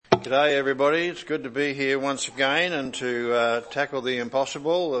G'day everybody, it's good to be here once again and to tackle the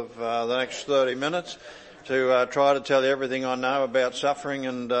impossible of the next 30 minutes to try to tell you everything I know about suffering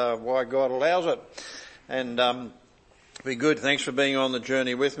and why God allows it. And be good, thanks for being on the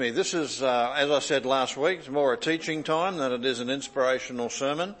journey with me. This is, as I said last week, it's more a teaching time than it is an inspirational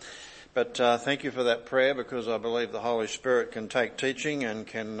sermon. But thank you for that prayer, because I believe the Holy Spirit can take teaching and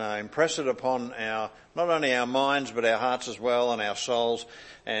can impress it upon not only our minds but our hearts as well, and our souls,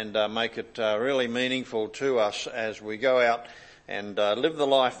 and make it really meaningful to us as we go out and live the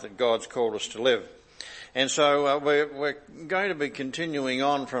life that God's called us to live. And so we're going to be continuing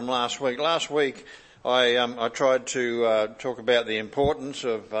on from last week. Last week I tried to talk about the importance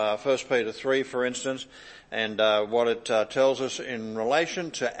of 1 Peter 3, for instance, and what it tells us in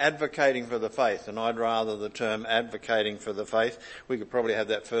relation to advocating for the faith. And I'd rather the term advocating for the faith. We could probably have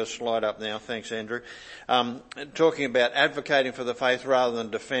that first slide up now. Thanks, Andrew. Talking about advocating for the faith rather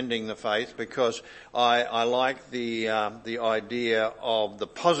than defending the faith, because I like the idea of the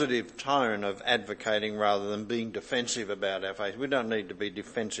positive tone of advocating rather than being defensive about our faith. We don't need to be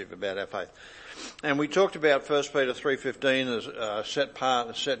defensive about our faith. And we talked about 1 Peter 3:15 as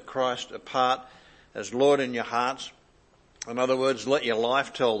set Christ apart as Lord in your hearts. In other words, let your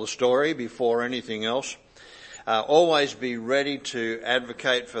life tell the story before anything else. Always be ready to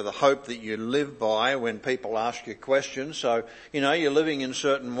advocate for the hope that you live by when people ask you questions. So, you're living in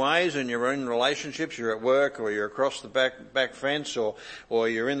certain ways and you're in relationships, you're at work or you're across the back fence or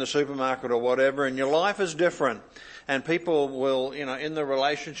you're in the supermarket or whatever, and your life is different. And people will, in the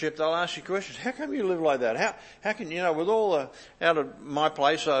relationship, they'll ask you questions. How come you live like that? How can, with all out of my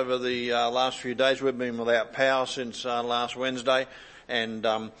place over the last few days, we've been without power since last Wednesday. And,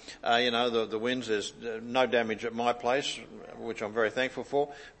 the winds, there's no damage at my place, which I'm very thankful for.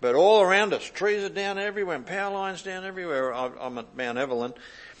 But all around us, trees are down everywhere and power lines down everywhere. I'm at Mount Evelyn.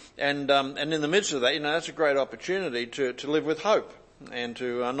 And in the midst of that, that's a great opportunity to live with hope and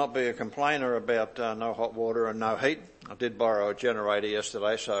to not be a complainer about no hot water and no heat. I did borrow a generator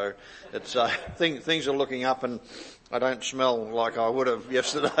yesterday, so it's things are looking up, and I don't smell like I would have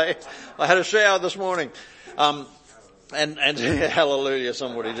yesterday. I had a shower this morning. And hallelujah,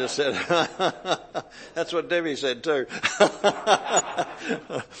 somebody just said. That's what Debbie said too.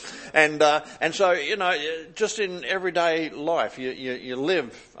 And so, just in everyday life, you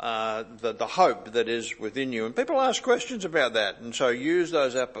live, the hope that is within you. And people ask questions about that. And so use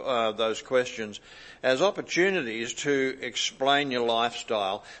those questions as opportunities to explain your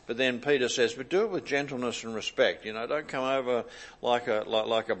lifestyle. But then Peter says, but do it with gentleness and respect. Don't come over like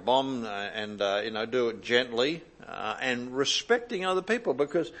a bomb and do it gently. And respecting other people,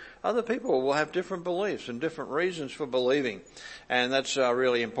 because other people will have different beliefs and different reasons for believing. And that's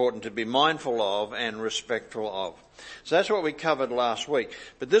really important to be mindful of and respectful of. So that's what we covered last week.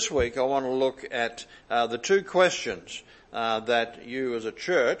 But this week I want to look at the two questions that you as a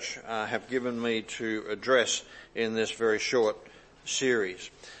church have given me to address in this very short series.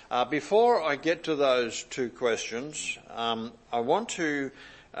 Before I get to those two questions, I want to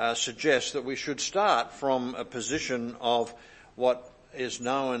suggest that we should start from a position of what is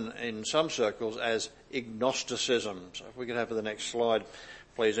known in some circles as agnosticism. So if we could have the next slide,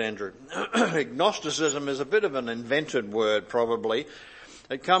 please, Andrew. Agnosticism is a bit of an invented word, probably.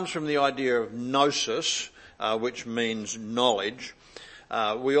 It comes from the idea of gnosis, which means knowledge.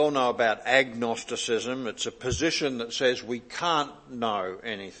 We all know about agnosticism. It's a position that says we can't know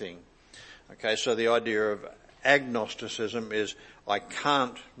anything. Okay, so the idea of agnosticism is I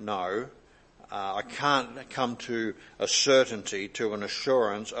can't know, I can't come to a certainty, to an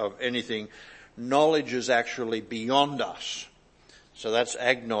assurance of anything. Knowledge is actually beyond us. So that's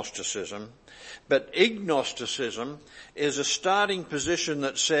agnosticism. But agnosticism is a starting position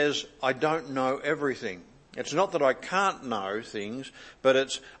that says I don't know everything. It's not that I can't know things, but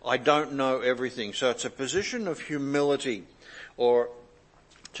it's I don't know everything. So it's a position of humility, or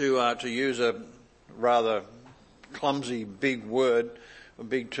to use a rather clumsy big word, a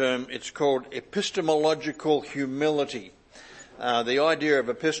big term, it's called epistemological humility. The idea of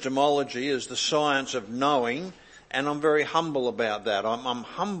epistemology is the science of knowing, and I'm very humble about that. I'm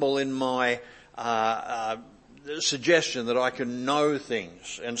humble in my suggestion that I can know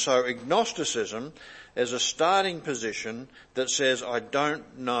things. And so agnosticism is a starting position that says I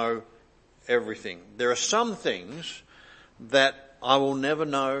don't know everything. There are some things that I will never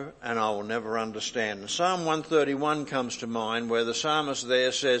know and I will never understand. Psalm 131 comes to mind, where the psalmist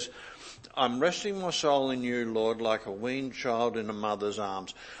there says, I'm resting my soul in you, Lord, like a weaned child in a mother's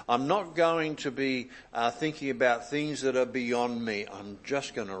arms. I'm not going to be thinking about things that are beyond me. I'm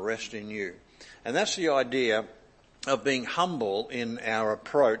just going to rest in you. And that's the idea of being humble in our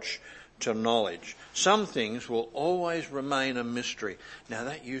approach to knowledge. Some things will always remain a mystery. Now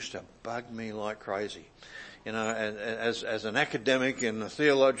that used to bug me like crazy. You know, as an academic in a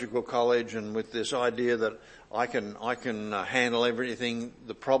theological college, and with this idea that I can handle everything.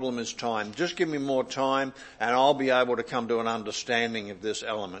 The problem is time. Just give me more time and I'll be able to come to an understanding of this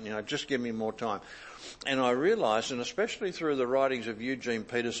element. You know, just give me more time. And I realized, and especially through the writings of Eugene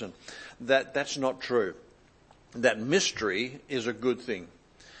Peterson, that that's not true. That mystery is a good thing.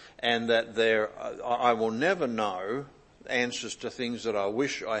 And that I will never know answers to things that I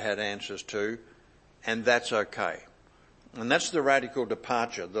wish I had answers to, and that's okay. And that's the radical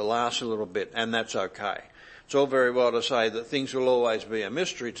departure, the last little bit, and that's okay. It's all very well to say that things will always be a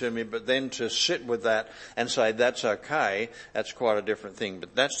mystery to me, but then to sit with that and say that's okay, that's quite a different thing.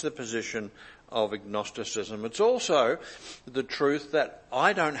 But that's the position of agnosticism. It's also the truth that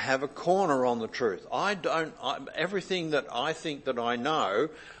I don't have a corner on the truth. Everything that I think that I know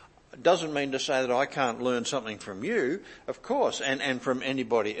doesn't mean to say that I can't learn something from you, of course, and from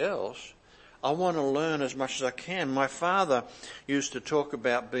anybody else. I want to learn as much as I can. My father used to talk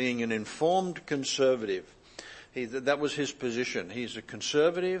about being an informed conservative. That was his position. He's a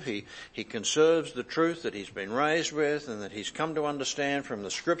conservative. He conserves the truth that he's been raised with and that he's come to understand from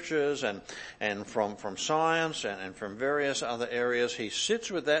the scriptures and from science and from various other areas. He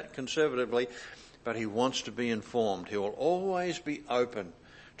sits with that conservatively, but he wants to be informed. He will always be open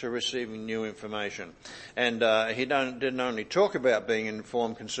to receiving new information. And he didn't only talk about being an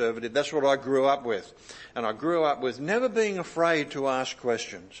informed conservative. That's what I grew up with. And I grew up with never being afraid to ask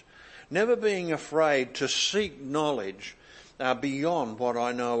questions. Never being afraid to seek knowledge beyond what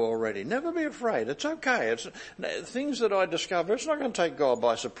I know already. Never be afraid. It's okay. It's things that I discover. It's not going to take God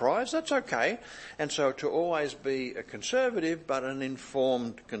by surprise. That's okay. And so to always be a conservative, but an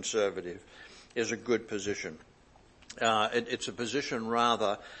informed conservative, is a good position. It's a position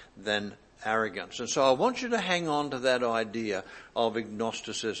rather than arrogance. And so I want you to hang on to that idea of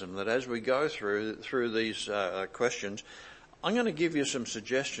agnosticism, that as we go through these questions, I'm going to give you some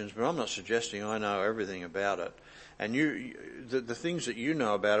suggestions, but I'm not suggesting I know everything about it. And the things that you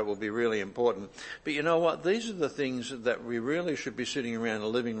know about it will be really important. But you know what? These are the things that we really should be sitting around a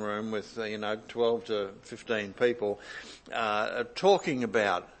living room with, 12 to 15 people, talking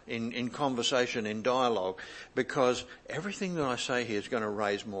about in conversation, in dialogue, because everything that I say here is going to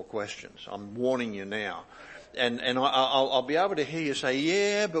raise more questions. I'm warning you now. And I'll be able to hear you say,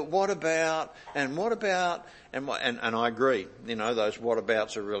 yeah, but what about, and what about, and I agree, those what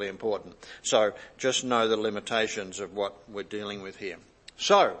abouts are really important. So just know the limitations of what we're dealing with here.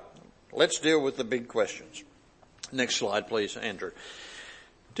 So let's deal with the big questions. Next slide, please, Andrew.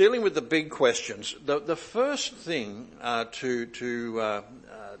 Dealing with the big questions, the first thing to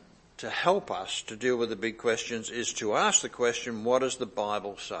help us to deal with the big questions is to ask the question, what does the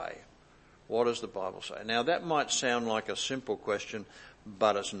Bible say? What does the Bible say? Now that might sound like a simple question,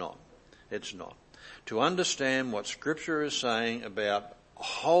 but it's not. It's not. To understand what Scripture is saying about a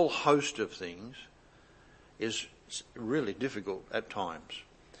whole host of things is really difficult at times.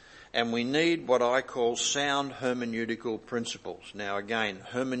 And we need what I call sound hermeneutical principles. Now again,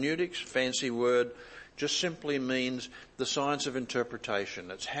 hermeneutics, fancy word, just simply means the science of interpretation.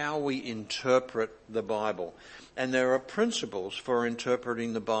 It's how we interpret the Bible. And there are principles for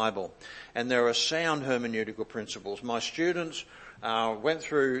interpreting the Bible. And there are sound hermeneutical principles. My students went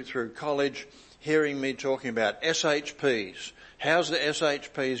through college hearing me talking about SHPs. How's the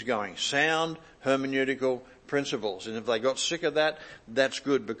SHPs going? Sound hermeneutical principles. And if they got sick of that, that's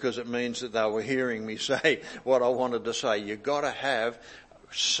good, because it means that they were hearing me say what I wanted to say. You've got to have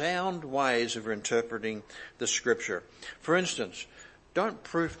sound ways of interpreting the Scripture. For instance, don't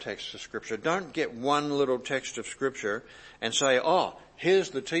proof text the Scripture. Don't get one little text of Scripture and say, here's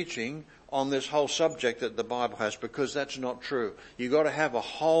the teaching on this whole subject that the Bible has, because that's not true. You've got to have a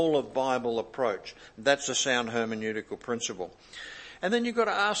whole of Bible approach. That's a sound hermeneutical principle. And then you've got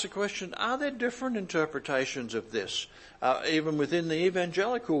to ask the question, are there different interpretations of this? Even within the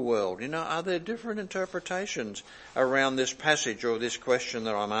evangelical world, are there different interpretations around this passage or this question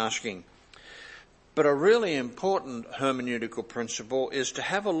that I'm asking? But a really important hermeneutical principle is to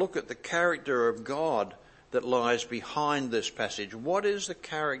have a look at the character of God that lies behind this passage. What is the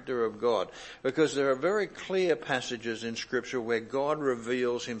character of God? Because there are very clear passages in Scripture where God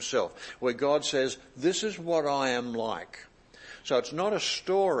reveals himself, where God says, this is what I am like. So it's not a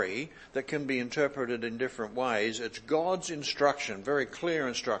story that can be interpreted in different ways. It's God's instruction, very clear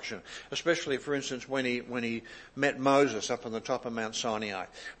instruction, especially, for instance, when he met Moses up on the top of Mount Sinai.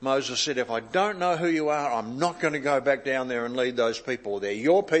 Moses said, if I don't know who you are, I'm not going to go back down there and lead those people. They're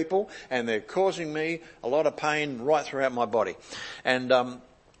your people and they're causing me a lot of pain right throughout my body. And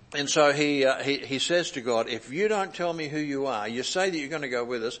so he says to God, if you don't tell me who you are, you say that you're going to go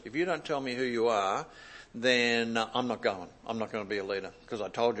with us. If you don't tell me who you are, then I'm not going. I'm not going to be a leader because I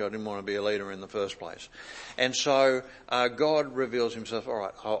told you I didn't want to be a leader in the first place. And so God reveals himself. All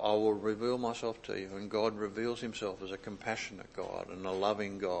right, I will reveal myself to you. And God reveals himself as a compassionate God and a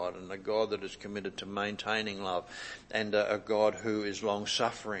loving God and a God that is committed to maintaining love and a God who is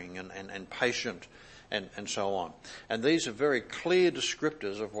long-suffering and patient and so on. And these are very clear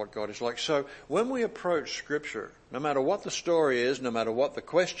descriptors of what God is like. So when we approach Scripture, no matter what the story is, no matter what the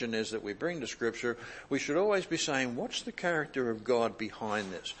question is that we bring to Scripture, we should always be saying, what's the character of God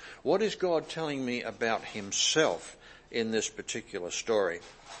behind this? What is God telling me about himself in this particular story?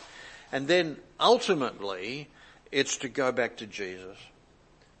 And then ultimately, it's to go back to Jesus.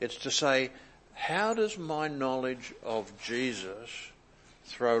 It's to say, how does my knowledge of Jesus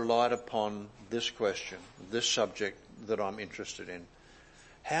throw light upon this question, this subject that I'm interested in?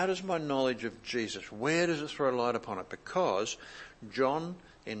 How does my knowledge of Jesus, where does it throw light upon it? Because John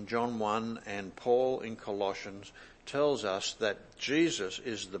in John 1 and Paul in Colossians tells us that Jesus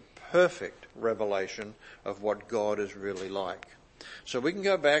is the perfect revelation of what God is really like. So we can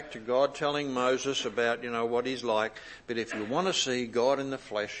go back to God telling Moses about, what he's like, but if you want to see God in the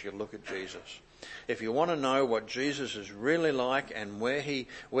flesh, you look at Jesus. If you want to know what Jesus is really like and where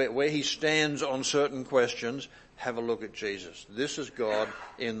he stands on certain questions, have a look at Jesus. This is God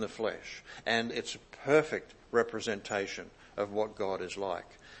in the flesh, and it's a perfect representation of what God is like.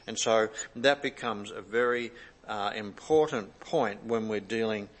 And so that becomes a very important point when we're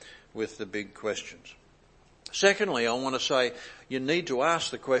dealing with the big questions. Secondly, I want to say you need to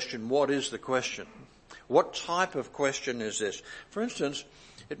ask the question, what is the question? What type of question is this? For instance,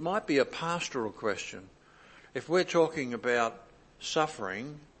 it might be a pastoral question. If we're talking about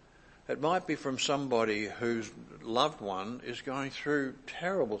suffering, it might be from somebody whose loved one is going through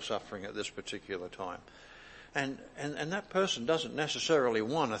terrible suffering at this particular time. And that person doesn't necessarily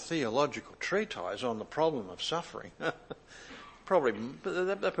want a theological treatise on the problem of suffering. Probably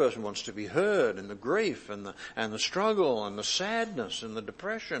that person wants to be heard in the grief and the struggle and the sadness and the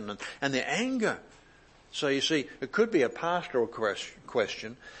depression and the anger. So you see, it could be a pastoral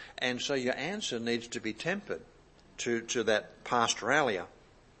question, and so your answer needs to be tempered to that pastoralia.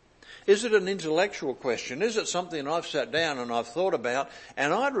 Is it an intellectual question? Is it something I've sat down and I've thought about,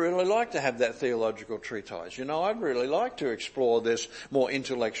 and I'd really like to have that theological treatise? I'd really like to explore this more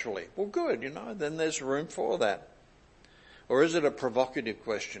intellectually. Well, good, then there's room for that. Or is it a provocative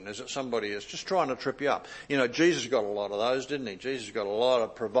question? Is it somebody who's just trying to trip you up? Jesus got a lot of those, didn't he? Jesus got a lot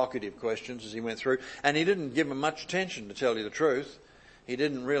of provocative questions as he went through, and he didn't give them much attention, to tell you the truth. He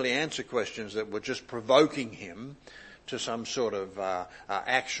didn't really answer questions that were just provoking him to some sort of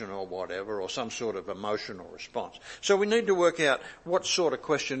action or whatever, or some sort of emotional response. So we need to work out what sort of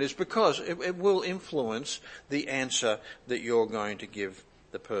question it is, because it will influence the answer that you're going to give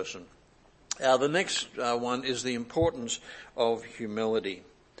the person. The next one is the importance of humility.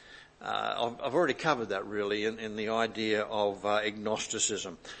 I've already covered that really in the idea of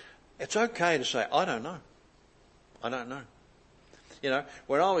agnosticism. It's okay to say, I don't know. I don't know.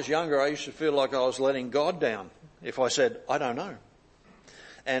 When I was younger, I used to feel like I was letting God down if I said, I don't know.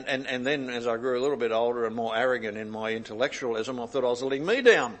 And then as I grew a little bit older and more arrogant in my intellectualism, I thought I was letting me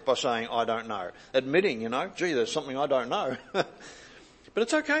down by saying, I don't know. Admitting, gee, there's something I don't know. But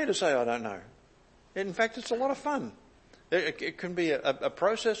it's okay to say, I don't know. In fact, it's a lot of fun. It can be a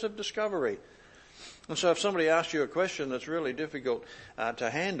process of discovery. And so if somebody asks you a question that's really difficult to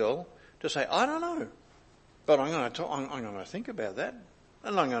handle, to say, I don't know. But I'm going to think about that.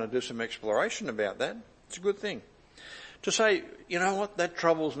 And I'm going to do some exploration about that. It's a good thing. To say, you know what, that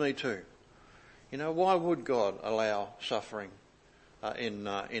troubles me too. Why would God allow suffering in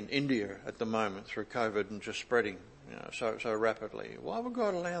India at the moment through COVID and just spreading so rapidly? Why would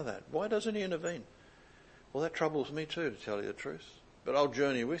God allow that? Why doesn't he intervene? Well, that troubles me too, to tell you the truth. But I'll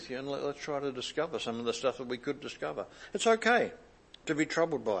journey with you and let's try to discover some of the stuff that we could discover. It's okay to be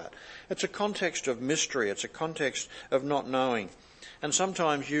troubled by it. It's a context of mystery. It's a context of not knowing. And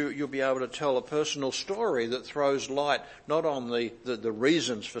sometimes you'll be able to tell a personal story that throws light not on the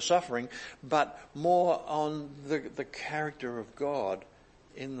reasons for suffering, but more on the character of God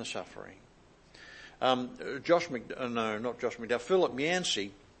in the suffering. Philip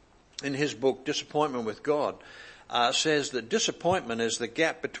Yancey, in his book Disappointment with God, says that disappointment is the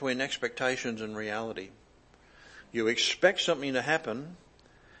gap between expectations and reality. You expect something to happen,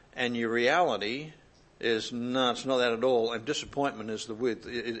 and your reality is, no, it's not that at all, and disappointment is the width,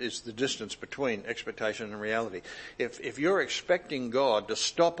 it's the distance between expectation and reality. If you're expecting God to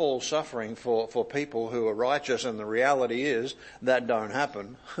stop all suffering for people who are righteous, and the reality is that don't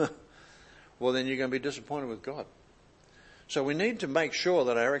happen, well, then you're going to be disappointed with God. So we need to make sure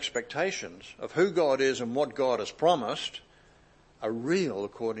that our expectations of who God is and what God has promised are real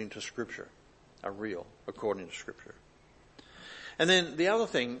according to Scripture. Are real according to Scripture. And then the other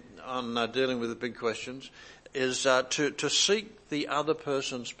thing on dealing with the big questions is to seek the other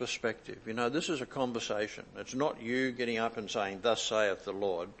person's perspective. You know, this is a conversation. It's not you getting up and saying, "Thus saith the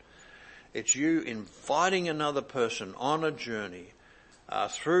Lord." It's you inviting another person on a journey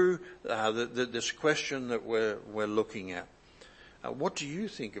through this question that we're looking at. What do you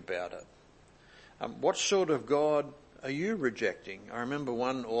think about it? What sort of God are you rejecting? I remember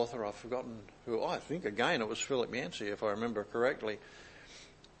one author, I've forgotten who, I think again it was Philip Yancey, if I remember correctly.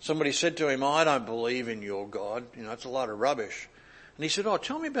 Somebody said to him, "I don't believe in your God. You know, it's a lot of rubbish." And he said, "Oh,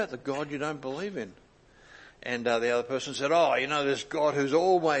 tell me about the God you don't believe in." And the other person said, "Oh, you know, this God who's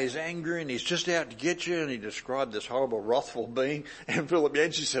always angry and he's just out to get you." And he described this horrible, wrathful being. And Philip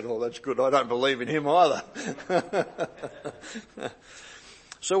Yancey said, "Oh, that's good. I don't believe in him either."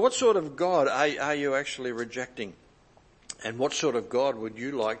 So what sort of God are you actually rejecting? And what sort of God would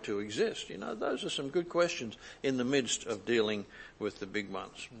you like to exist? You know, those are some good questions in the midst of dealing with the big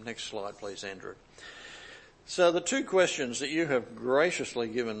ones. Next slide, please, Andrew. So the two questions that you have graciously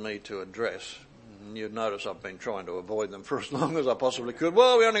given me to address, and you'll notice I've been trying to avoid them for as long as I possibly could.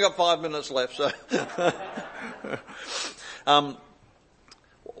 Well, we only got 5 minutes left, so.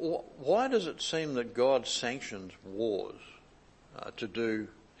 Why does it seem that God sanctions wars to do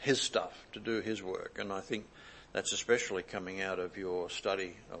his stuff, to do his work? And I think that's especially coming out of your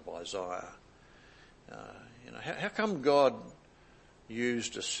study of Isaiah. You know, how come God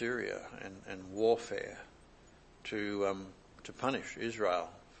used Assyria and warfare to punish Israel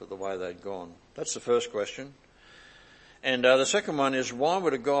for the way they'd gone? That's the first question. And the second one is, why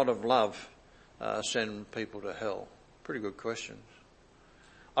would a God of love send people to hell? Pretty good questions.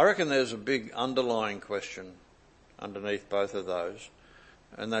 I reckon there's a big underlying question underneath both of those,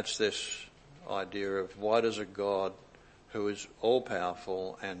 and that's this idea of, why does a God who is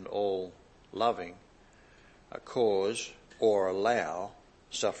all-powerful and all-loving cause or allow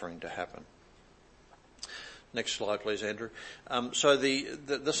suffering to happen? Next slide, please, Andrew. So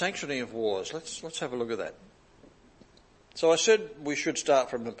the sanctioning of wars, let's have a look at that. So I said we should start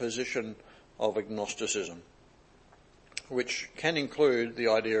from a position of agnosticism, which can include the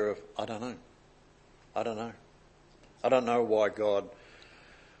idea of, I don't know. I don't know why God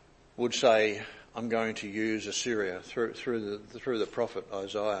would say, "I'm going to use Assyria," through the prophet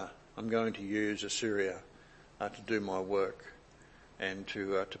Isaiah. "I'm going to use Assyria to do my work and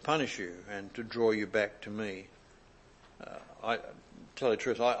to punish you and to draw you back to me." I tell you the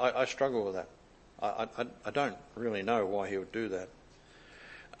truth, I struggle with that. I don't really know why he would do that.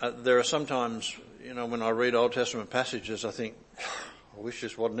 There are sometimes, you know, when I read Old Testament passages, I think, I wish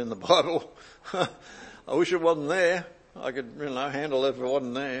this wasn't in the Bible. I wish it wasn't there. I could, you know, handle it if it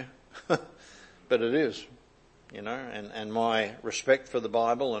wasn't there. But it is, you know, and my respect for the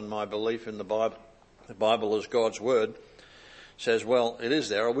Bible and my belief in the Bible as God's word says, well, it is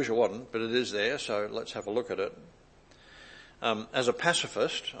there. I wish it wasn't, but it is there, so let's have a look at it. As a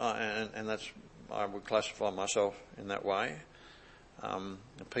pacifist, and that's, I would classify myself in that way,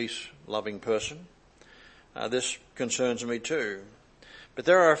 a peace-loving person, this concerns me too. But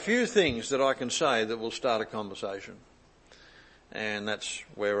there are a few things that I can say that will start a conversation. And that's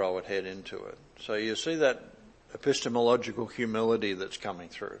where I would head into it. So you see that epistemological humility that's coming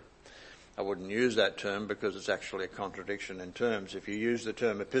through. I wouldn't use that term because it's actually a contradiction in terms. If you use the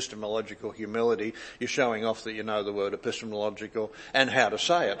term epistemological humility, you're showing off that you know the word epistemological and how to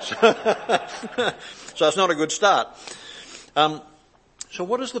say it. So it's not a good start. So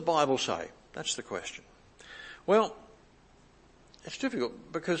what does the Bible say? That's the question. Well, it's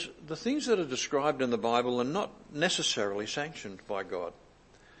difficult because the things that are described in the Bible are not necessarily sanctioned by God.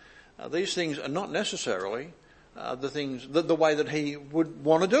 These things are not necessarily the way that he would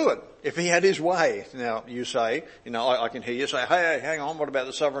want to do it if he had his way. Now you say, you know, I can hear you say, hey, hang on, what about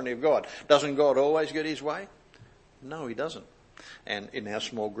the sovereignty of God? Doesn't God always get his way? No, he doesn't. And in our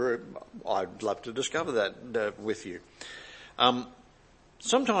small group, I'd love to discover that with you.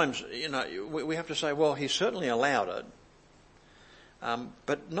 Sometimes, you know, we have to say, well, he certainly allowed it.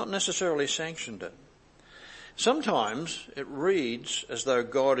 But not necessarily sanctioned it. Sometimes it reads as though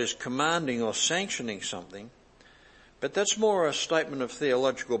God is commanding or sanctioning something, But that's more a statement of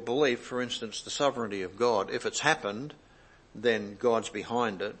theological belief, for instance, the sovereignty of God. If it's happened, then God's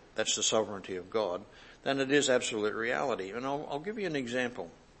behind it. That's the sovereignty of God. Then it is absolute reality. And I'll give you an example.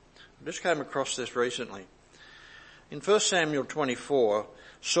 I just came across this recently. In 1 Samuel 24,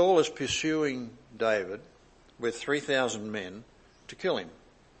 Saul is pursuing David with 3,000 men to kill him.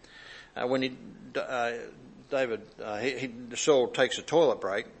 Saul takes a toilet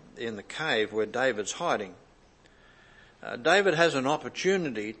break in the cave where David's hiding. David has an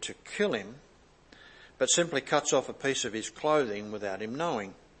opportunity to kill him, but simply cuts off a piece of his clothing without him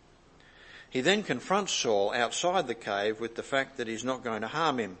knowing. He then confronts Saul outside the cave with the fact that he's not going to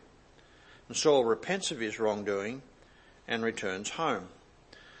harm him. And Saul repents of his wrongdoing and returns home.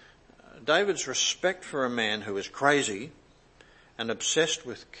 David's respect for a man who is crazy and obsessed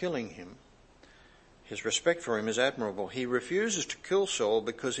with killing him, his respect for him is admirable. He refuses to kill Saul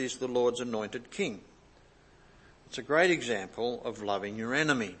because he's the Lord's anointed king. It's a great example of loving your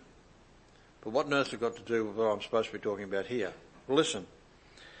enemy. But what on earth has it got to do with what I'm supposed to be talking about here? Well, listen.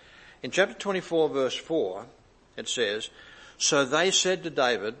 In chapter 24, verse 4, it says, "So they said to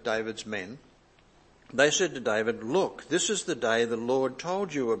David," David's men, they said to David, "Look, this is the day the Lord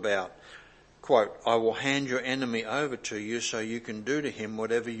told you about. Quote, I will hand your enemy over to you so you can do to him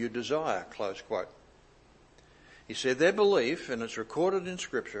whatever you desire." Close quote. He said their belief, and it's recorded in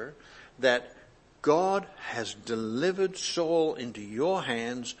Scripture, that God has delivered Saul into your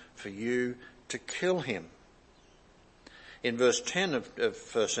hands for you to kill him. In verse 10 of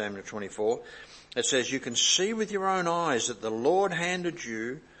 1 Samuel 24, it says, "You can see with your own eyes that the Lord handed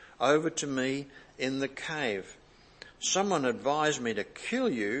you over to me in the cave. Someone advised me to kill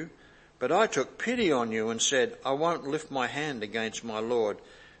you, but I took pity on you and said, I won't lift my hand against my Lord,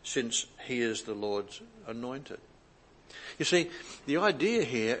 since he is the Lord's anointed." You see, the idea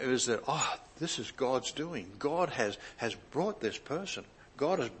here is that, this is God's doing. God has brought this person.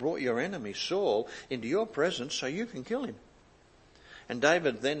 God has brought your enemy, Saul, into your presence so you can kill him. And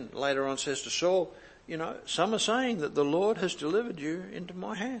David then later on says to Saul, some are saying that the Lord has delivered you into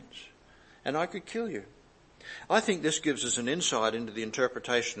my hands and I could kill you. I think this gives us an insight into the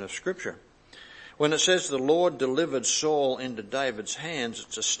interpretation of Scripture. When it says the Lord delivered Saul into David's hands,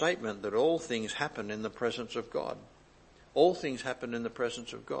 it's a statement that all things happen in the presence of God. All things happen in the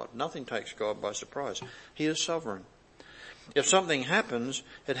presence of God. Nothing takes God by surprise. He is sovereign. If something happens,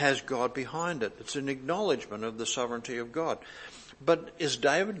 it has God behind it. It's an acknowledgement of the sovereignty of God. But is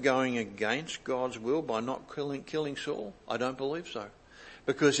David going against God's will by not killing Saul? I don't believe so.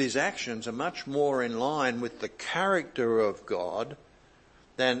 Because his actions are much more in line with the character of God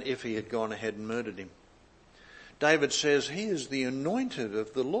than if he had gone ahead and murdered him. David says, he is the anointed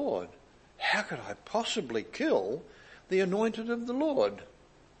of the Lord. How could I possibly kill the anointed of the Lord?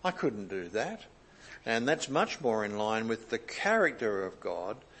 I couldn't do that. And that's much more in line with the character of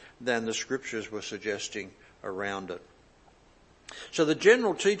God than the Scriptures were suggesting around it. So the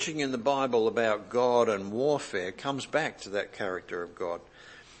general teaching in the Bible about God and warfare comes back to that character of God.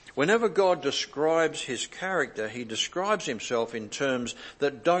 Whenever God describes his character, he describes himself in terms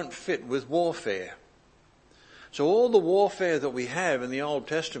that don't fit with warfare. So all the warfare that we have in the Old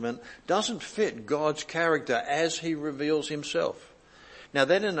Testament doesn't fit God's character as he reveals himself. Now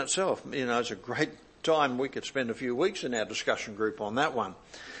that in itself, is a great time. We could spend a few weeks in our discussion group on that one.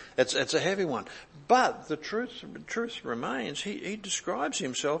 It's a heavy one. But the truth remains, he describes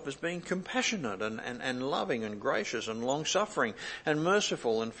himself as being compassionate and loving and gracious and long-suffering and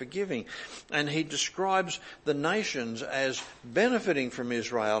merciful and forgiving. And he describes the nations as benefiting from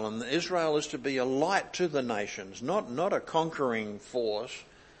Israel, and Israel is to be a light to the nations, not a conquering force.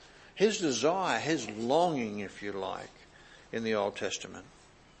 His desire, his longing, if you like, in the Old Testament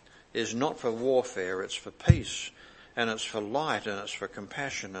is not for warfare, it's for peace. And it's for light, and it's for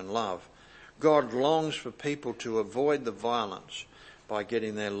compassion and love. God longs for people to avoid the violence by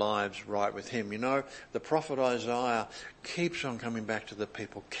getting their lives right with him. The prophet Isaiah keeps on coming back to the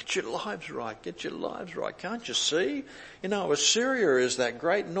people. Get your lives right, get your lives right. Can't you see? Assyria is that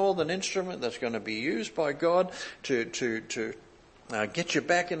great northern instrument that's going to be used by God to get you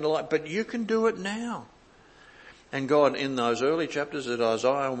back into light. But you can do it now. And God, in those early chapters at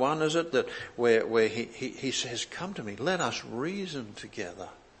Isaiah 1, is it, that where he says, come to me, let us reason together.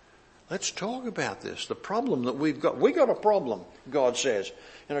 Let's talk about this. The problem that we got a problem, God says.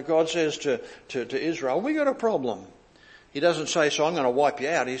 God says to Israel, we got a problem. He doesn't say, so I'm going to wipe you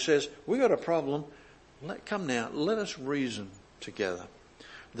out. He says, we got a problem. Come now, let us reason together.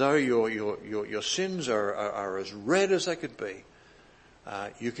 Though your sins are as red as they could be,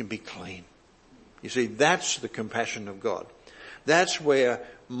 you can be clean. You see, that's the compassion of God. That's where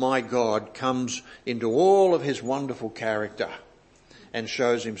my God comes into all of his wonderful character and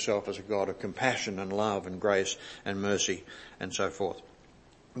shows himself as a God of compassion and love and grace and mercy and so forth.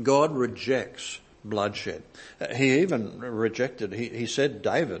 God rejects bloodshed. He even rejected, he said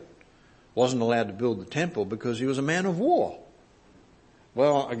David wasn't allowed to build the temple because he was a man of war.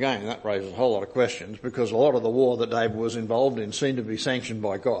 Well, again, that raises a whole lot of questions, because a lot of the war that David was involved in seemed to be sanctioned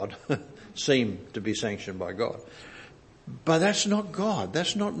by God. But that's not God.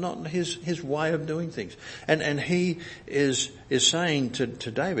 That's not his way of doing things. And he is saying to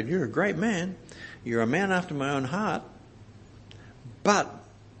David, you're a great man. You're a man after my own heart, but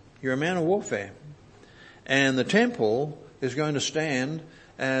you're a man of warfare. And the temple is going to stand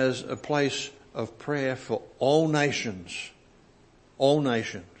as a place of prayer for all nations. All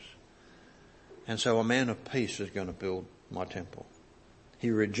nations. And so a man of peace is going to build my temple.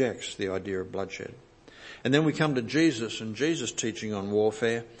 He rejects the idea of bloodshed. And then we come to Jesus and Jesus' teaching on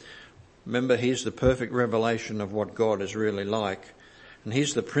warfare. Remember, he's the perfect revelation of what God is really like. And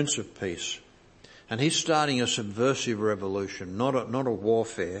he's the Prince of Peace. And he's starting a subversive revolution, not a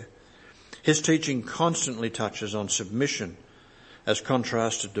warfare. His teaching constantly touches on submission as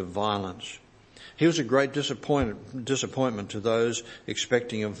contrasted to violence. He was a great disappointment to those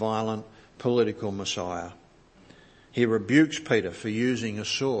expecting a violent political Messiah. He rebukes Peter for using a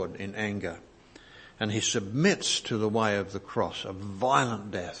sword in anger. And he submits to the way of the cross, a violent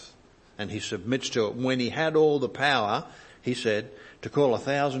death. And he submits to it. When he had all the power, he said, to call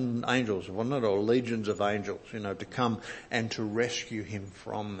 1,000 angels, wasn't it, or legions of angels, to come and to rescue him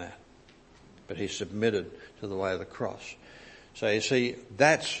from that. But he submitted to the way of the cross. So you see,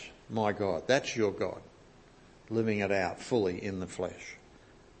 that's my God. That's your God, living it out fully in the flesh.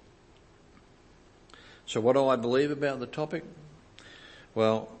 So what do I believe about the topic?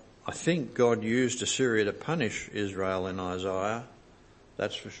 Well, I think God used Assyria to punish Israel in Isaiah.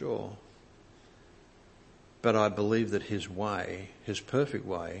 That's for sure. But I believe that his way, his perfect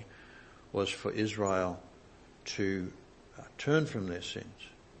way, was for Israel to turn from their sins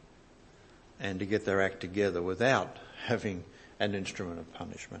and to get their act together without having an instrument of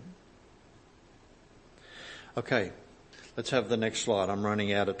punishment. Okay, let's have the next slide. I'm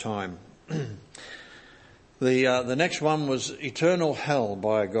running out of time. The next one was eternal hell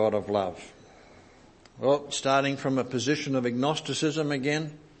by a God of love. Well, starting from a position of agnosticism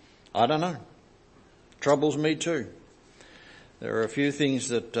again, I don't know. Troubles me too. There are a few things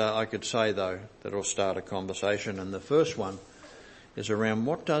that I could say, though, that will start a conversation. And the first one is around,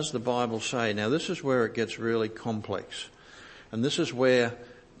 what does the Bible say? Now, this is where it gets really complex. And this is where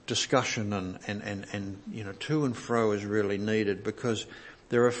discussion and to and fro is really needed, because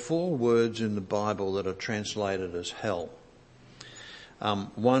there are 4 words in the Bible that are translated as hell.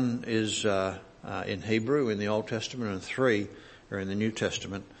 One is in Hebrew in the Old Testament, and 3 are in the New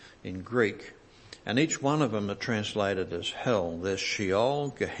Testament in Greek. And each one of them are translated as hell. There's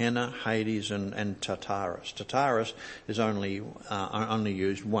Sheol, Gehenna, Hades, and Tartarus. Tartarus is only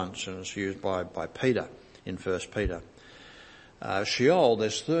used once, and it's used by Peter in 1 Peter. Sheol,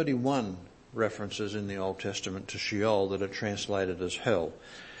 there's 31 references in the Old Testament to Sheol that are translated as hell.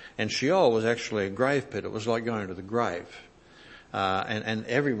 And Sheol was actually a grave pit. It was like going to the grave. And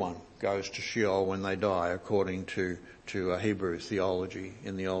everyone goes to Sheol when they die, according to Hebrew theology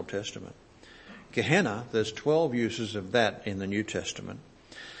in the Old Testament. Gehenna, there's 12 uses of that in the New Testament.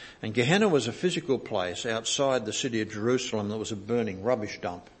 And Gehenna was a physical place outside the city of Jerusalem that was a burning rubbish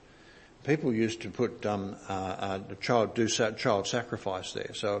dump. People used to put child sacrifice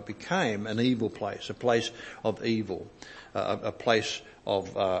there, so it became an evil place, a place of evil, a place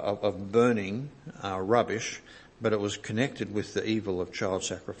of burning rubbish, but it was connected with the evil of child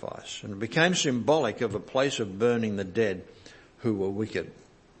sacrifice, and it became symbolic of a place of burning the dead who were wicked.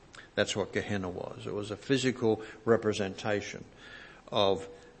 That's what Gehenna was. It was a physical representation of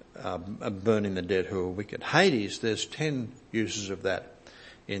burning the dead who were wicked. Hades, there's 10 uses of that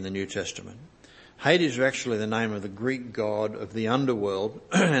in the New Testament. Hades is actually the name of the Greek god of the underworld,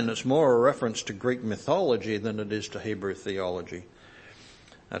 and it's more a reference to Greek mythology than it is to Hebrew theology.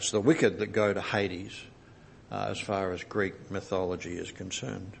 That's the wicked that go to Hades, as far as Greek mythology is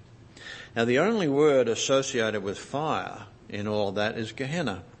concerned. Now, the only word associated with fire in all of that is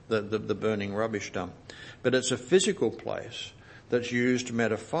Gehenna, the burning rubbish dump. But it's a physical place that's used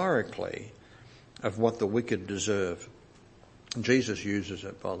metaphorically of what the wicked deserve. Jesus uses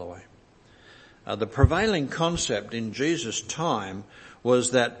it, by the way. The prevailing concept in Jesus' time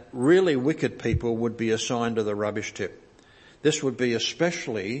was that really wicked people would be assigned to the rubbish tip. This would be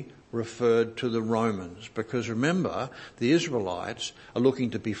especially referred to the Romans, because remember, the Israelites are looking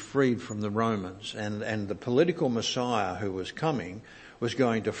to be freed from the Romans, and the political Messiah who was coming was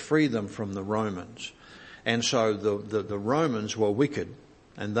going to free them from the Romans. And so the Romans were wicked,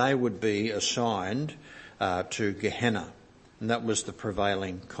 and they would be assigned to Gehenna, and that was the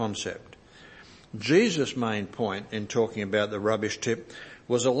prevailing concept. Jesus' main point in talking about the rubbish tip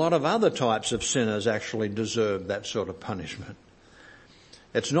was a lot of other types of sinners actually deserved that sort of punishment.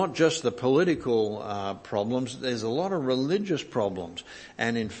 It's not just the political problems, there's a lot of religious problems.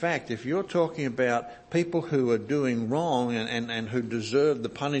 And in fact, if you're talking about people who are doing wrong and who deserve the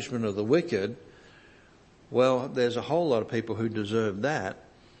punishment of the wicked, well, there's a whole lot of people who deserve that,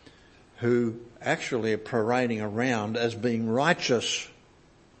 who actually are parading around as being righteous.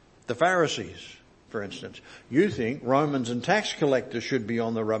 The Pharisees, for instance. You think Romans and tax collectors should be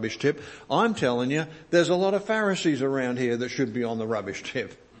on the rubbish tip. I'm telling you, there's a lot of Pharisees around here that should be on the rubbish tip.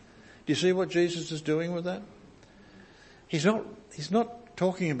 Do you see what Jesus is doing with that? He's not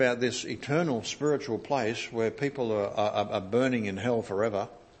talking about this eternal spiritual place where people are burning in hell forever.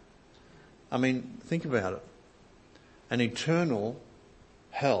 I mean, think about it. An eternal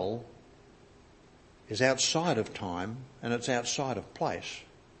hell is outside of time and it's outside of place,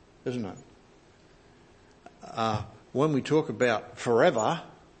 isn't it? When we talk about forever,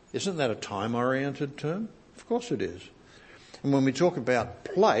 isn't that a time-oriented term? Of course it is. And when we talk about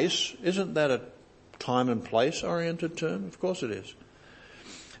place, isn't that a time and place-oriented term? Of course it is.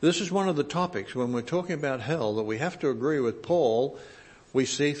 This is one of the topics when we're talking about hell that we have to agree with Paul. We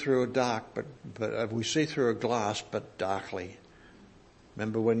see through we see through a glass, but darkly.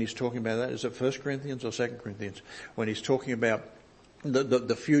 Remember when he's talking about that? Is it 1 Corinthians or 2 Corinthians? When he's talking about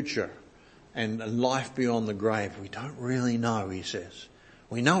the future and life beyond the grave. We don't really know, he says.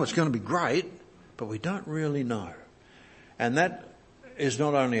 We know it's going to be great, but we don't really know. And that is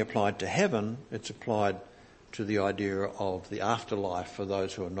not only applied to heaven, it's applied to the idea of the afterlife for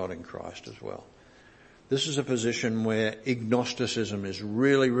those who are not in Christ as well. This is a position where agnosticism is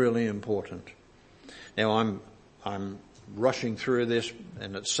really, really important. Now I'm rushing through this,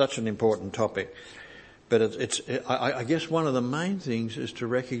 and it's such an important topic. But I guess one of the main things is to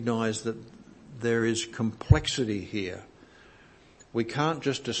recognise that there is complexity here. We can't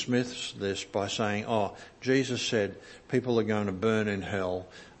just dismiss this by saying, oh, Jesus said people are going to burn in hell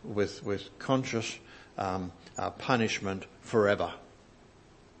with conscious punishment forever.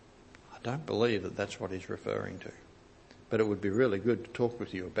 I don't believe that that's what he's referring to. But it would be really good to talk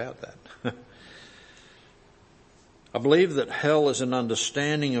with you about that. I believe that hell is an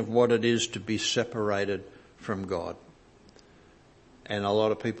understanding of what it is to be separated from God. And a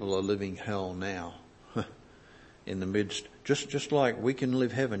lot of people are living hell now in the midst, just like we can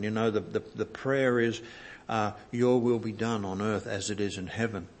live heaven. You know, the prayer is, your will be done on earth as it is in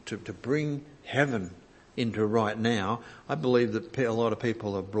heaven. To bring heaven into right now, I believe that a lot of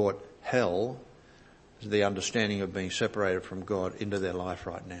people have brought hell, the understanding of being separated from God, into their life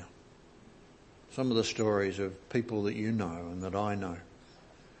right now. Some of the stories of people that you know and that I know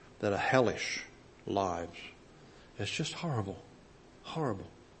that are hellish lives. It's just horrible. Horrible.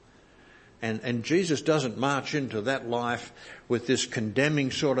 And Jesus doesn't march into that life with this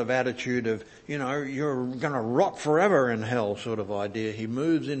condemning sort of attitude of, you know, you're going to rot forever in hell sort of idea. He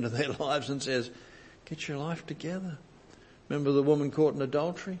moves into their lives and says, get your life together. Remember the woman caught in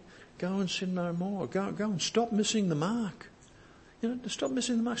adultery? Go and sin no more. Go and stop missing the mark. You know, stop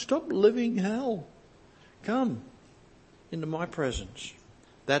missing the mark. Stop living hell. Come into my presence.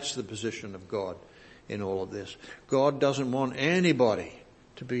 That's the position of God in all of this. God doesn't want anybody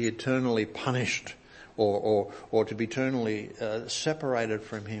to be eternally punished or to be eternally separated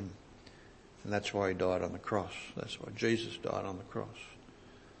from him. And that's why he died on the cross. That's why Jesus died on the cross.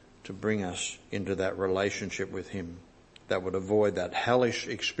 To bring us into that relationship with him that would avoid that hellish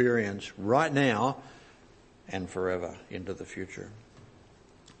experience right now and forever into the future.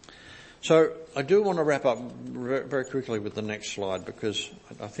 So I do want to wrap up very quickly with the next slide, because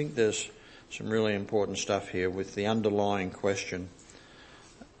I think there's some really important stuff here with the underlying question.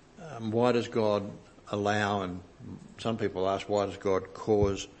 Why does God allow, and some people ask, why does God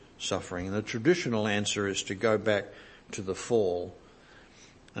cause suffering? And the traditional answer is to go back to the fall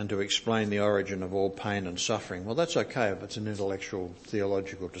and to explain the origin of all pain and suffering. Well, that's okay if it's an intellectual,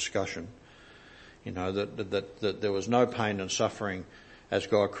 theological discussion. You know, that there was no pain and suffering as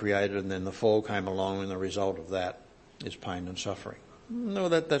God created, and then the fall came along, and the result of that is pain and suffering. No,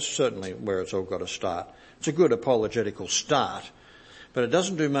 that's certainly where it's all got to start. It's a good apologetical start, but it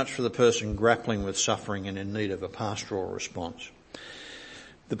doesn't do much for the person grappling with suffering and in need of a pastoral response.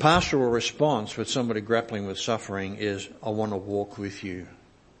 The pastoral response with somebody grappling with suffering is, I want to walk with you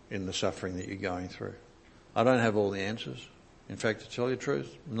in the suffering that you're going through. I don't have all the answers. In fact, to tell you the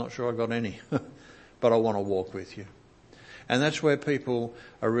truth, I'm not sure I got any. But I want to walk with you. And that's where people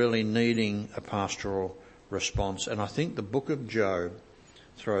are really needing a pastoral response. And I think the book of Job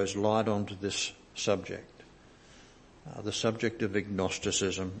throws light onto this subject. The subject of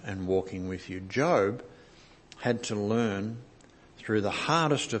agnosticism and walking with you. Job had to learn through the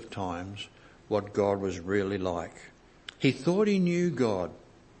hardest of times what God was really like. He thought he knew God.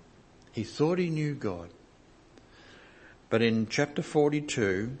 He thought he knew God. But in chapter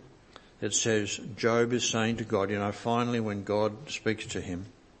 42, it says Job is saying to God, finally when God speaks to him,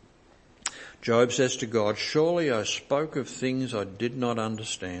 Job says to God, surely I spoke of things I did not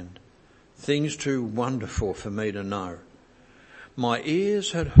understand, things too wonderful for me to know. My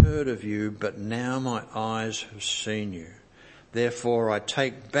ears had heard of you, but now my eyes have seen you. Therefore I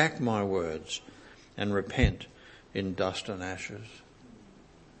take back my words and repent in dust and ashes.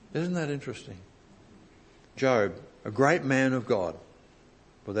 Isn't that interesting? Job, a great man of God,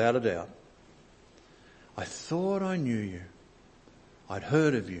 without a doubt. I thought I knew you. I'd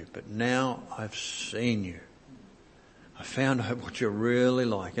heard of you, but now I've seen you. I found out what you're really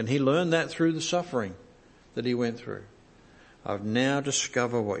like. And he learned that through the suffering that he went through. I've now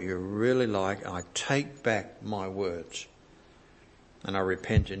discovered what you're really like. I take back my words and I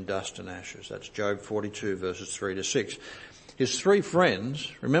repent in dust and ashes. That's Job 42 verses 3 to 6. His three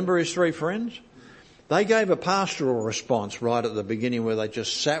friends, remember his three friends? They gave a pastoral response right at the beginning where they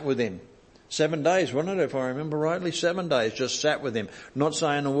just sat with him. 7 days, wasn't it, if I remember rightly? 7 days, just sat with him, not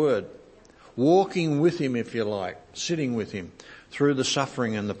saying a word. Walking with him, if you like, sitting with him through the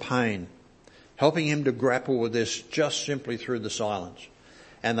suffering and the pain, helping him to grapple with this just simply through the silence.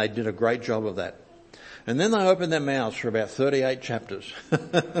 And they did a great job of that. And then they opened their mouths for about 38 chapters.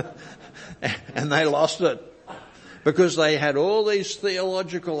 And they lost it. Because they had all these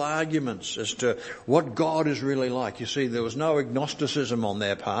theological arguments as to what God is really like. You see, there was no agnosticism on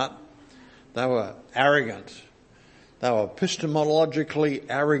their part. They were arrogant. They were epistemologically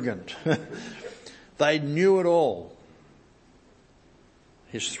arrogant. They knew it all.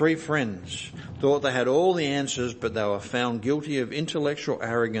 His three friends thought they had all the answers, but they were found guilty of intellectual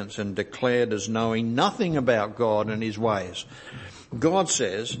arrogance and declared as knowing nothing about God and his ways. God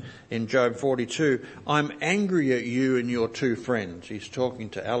says in Job 42, I'm angry at you and your two friends. He's talking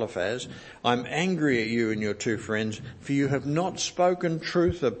to Eliphaz. I'm angry at you and your two friends, for you have not spoken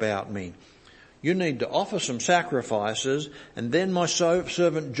truth about me. You need to offer some sacrifices, and then my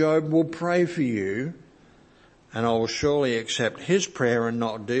servant Job will pray for you, and I will surely accept his prayer and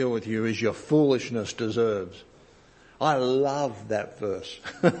not deal with you as your foolishness deserves. I love that verse.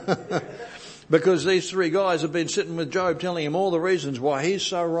 Because these three guys have been sitting with Job telling him all the reasons why he's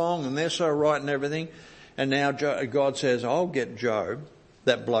so wrong and they're so right and everything. And now God says, I'll get Job,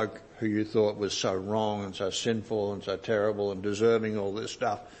 that bloke who you thought was so wrong and so sinful and so terrible and deserving all this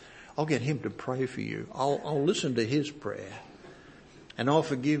stuff. I'll get him to pray for you. I'll listen to his prayer and I'll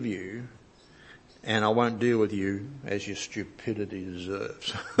forgive you and I won't deal with you as your stupidity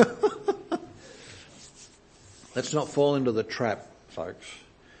deserves. Let's not fall into the trap, folks.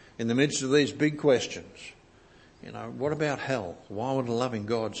 In the midst of these big questions, what about hell? Why would a loving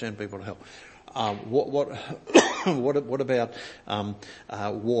God send people to hell? What about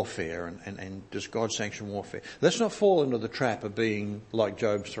warfare and does God sanction warfare? Let's not fall into the trap of being like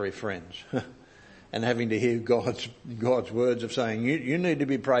Job's three friends and having to hear God's words of saying, you need to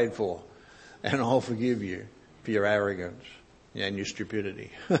be prayed for and I'll forgive you for your arrogance and your stupidity.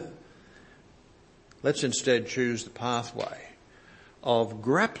 Let's instead choose the pathway of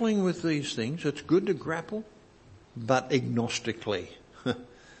grappling with these things. It's good to grapple, but agnostically.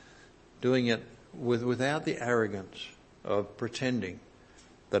 Doing it without the arrogance of pretending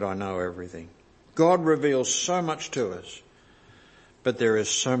that I know everything. God reveals so much to us, but there is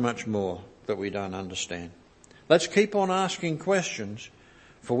so much more that we don't understand. Let's keep on asking questions,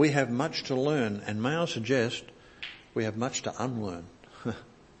 for we have much to learn, and may I suggest we have much to unlearn.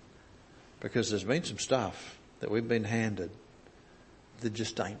 Because there's been some stuff that we've been handed that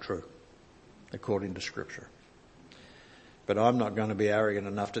just ain't true, according to Scripture. But I'm not going to be arrogant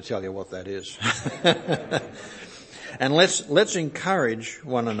enough to tell you what that is. And let's encourage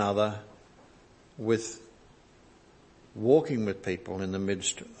one another with walking with people in the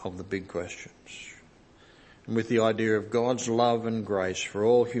midst of the big questions. And with the idea of God's love and grace for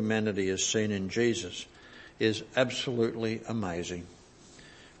all humanity as seen in Jesus is absolutely amazing.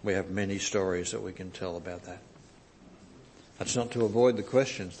 We have many stories that we can tell about that. That's not to avoid the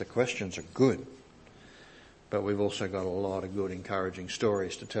questions. The questions are good. but we've also got a lot of good encouraging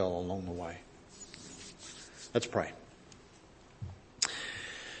stories to tell along the way. Let's pray.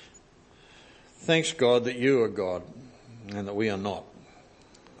 Thanks, God, that you are God and that we are not.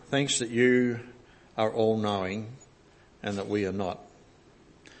 Thanks that you are all-knowing and that we are not.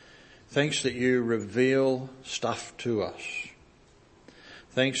 Thanks that you reveal stuff to us.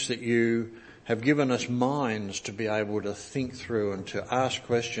 Thanks that you have given us minds to be able to think through and to ask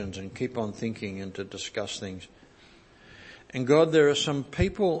questions and keep on thinking and to discuss things. And God, there are some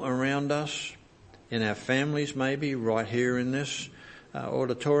people around us, in our families maybe, right here in this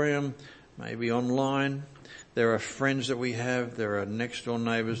auditorium, maybe online. There are friends that we have, there are next door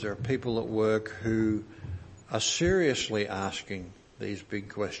neighbours, there are people at work who are seriously asking these big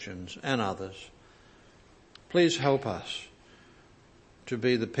questions, and others. Please help us to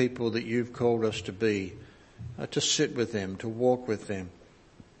be the people that you've called us to be, to sit with them, to walk with them,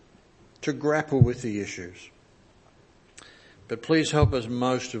 to grapple with the issues. But please help us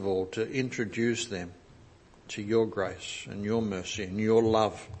most of all to introduce them to your grace and your mercy and your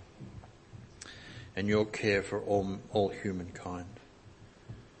love and your care for all humankind.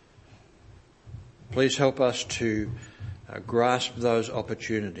 Please help us to grasp those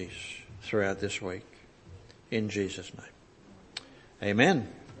opportunities throughout this week. In Jesus' name. Amen.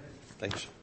 Thanks.